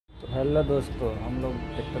तो हेलो दोस्तों, हम लोग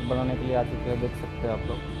ट्रैक्टर बनाने के लिए आ चुके हैं। देख सकते हैं आप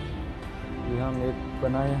लोग, ये हम एक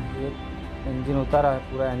बनाए, एक इंजन उतारा है,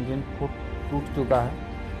 पूरा इंजन टूट चुका है।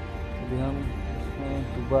 अभी हम इसमें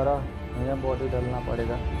दोबारा नया बॉडी डालना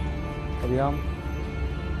पड़ेगा। अभी हम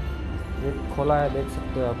एक खोला है, देख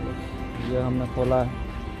सकते हो आप लोग, ये हमने खोला है,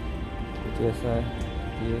 कुछ ऐसा है।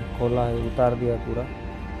 ये खोला है, उतार दिया पूरा,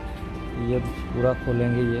 ये पूरा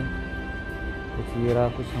खोलेंगे। ये कुछ ये रहा,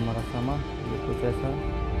 कुछ हमारा सामान, ये कुछ ऐसा,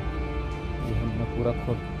 ये हमने पूरा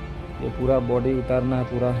खोल, ये पूरा बॉडी उतारना है,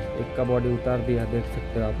 पूरा एक का बॉडी उतार दिया, देख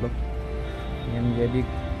सकते हो आप लोग। हम ये भी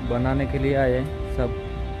बनाने के लिए आए हैं सब,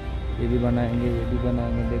 ये भी बनाएंगे, ये भी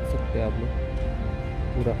बनाएंगे, देख सकते हैं आप लोग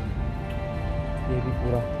पूरा, ये भी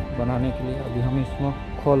पूरा बनाने के लिए। अभी हम इसमें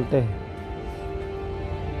खोलते हैं।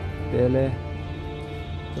 पहले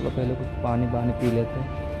कुछ पानी पी लेते हैं।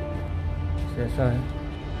 ऐसा है,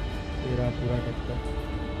 ये रहा पूरा ट्रैक्टर,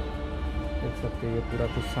 देख सकते हैं। ये पूरा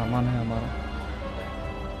कुछ सामान है हमारा।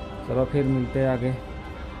 चलो फिर मिलते हैं आगे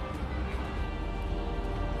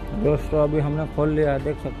दोस्तों। अभी हमने खोल लिया है,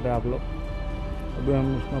 देख सकते हैं आप लोग। अभी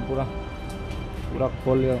हम इसमें पूरा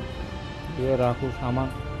खोल लिया। ये रहा कुछ सामान,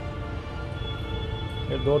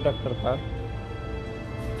 ये 2 ट्रैक्टर था,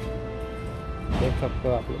 देख सकते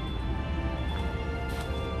हो आप लोग।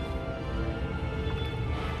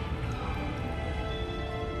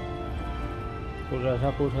 कुछ ऐसा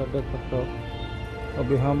कुछ है, देख सकते हो।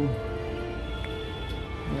 अभी हम,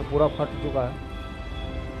 ये पूरा फट चुका है।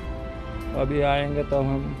 अभी आएंगे तो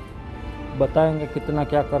हम बताएंगे कितना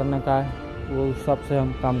क्या करने का है, वो उस हिसाब से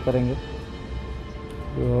हम काम करेंगे।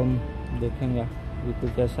 तो हम देखेंगे, ये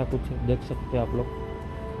कुछ ऐसा कुछ है, देख सकते हैं आप लोग।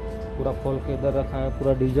 पूरा खोल के इधर रखा है,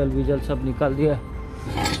 पूरा डीजल सब निकाल दिया।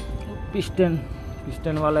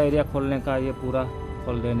 पिस्टन वाला एरिया खोलने का, ये पूरा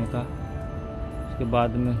खोल देने का। उसके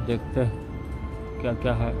बाद में देखते हैं क्या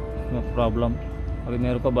क्या है इसमें प्रॉब्लम। अभी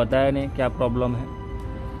मेरे को बताया नहीं क्या प्रॉब्लम है।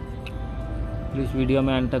 प्लीज़ वीडियो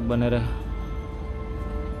में एंड तक बने रहे।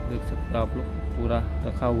 देख सकते हो आप लोग, पूरा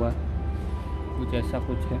रखा हुआ है, कुछ ऐसा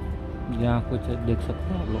कुछ है, यहाँ कुछ है, देख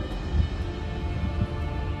सकते हो आप लोग।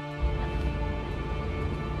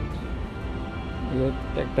 ये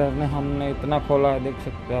ट्रैक्टर ने हमने इतना खोला है, देख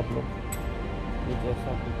सकते हो आप लोग। कुछ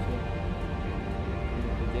ऐसा कुछ है,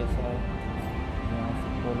 कुछ ऐसा है, यहाँ से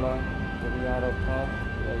खोला तो यहाँ रखा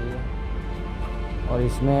ये, और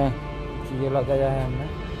इसमें ये लगाया है हमने।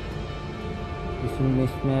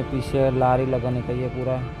 इसमें पीछे लारी लगाने का, ये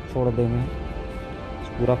पूरा छोड़ देंगे,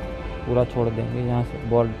 पूरा छोड़ देंगे। यहाँ से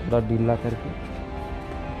बॉल पूरा ढीला करके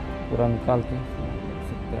पूरा निकाल के, देख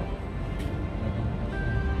सकते हैं,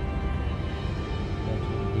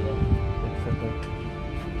 देख सकते हैं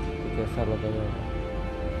कुछ ऐसा लगा जाएगा।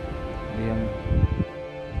 अभी हम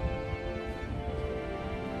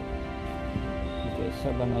कुछ ऐसा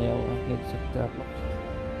बनाया हुआ, देख सकते हैं आप लोग।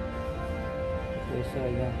 ऐसा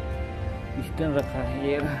यहाँ पिस्टन रखा है,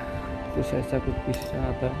 ये कुछ ऐसा कुछ पिस्टन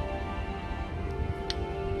आता है,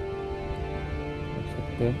 देख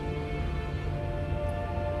सकते हैं।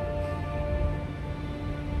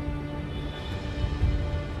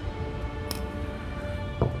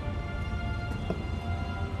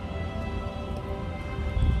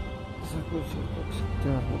 ऐसा कुछ देख सकते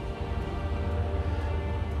हैं आप लोग।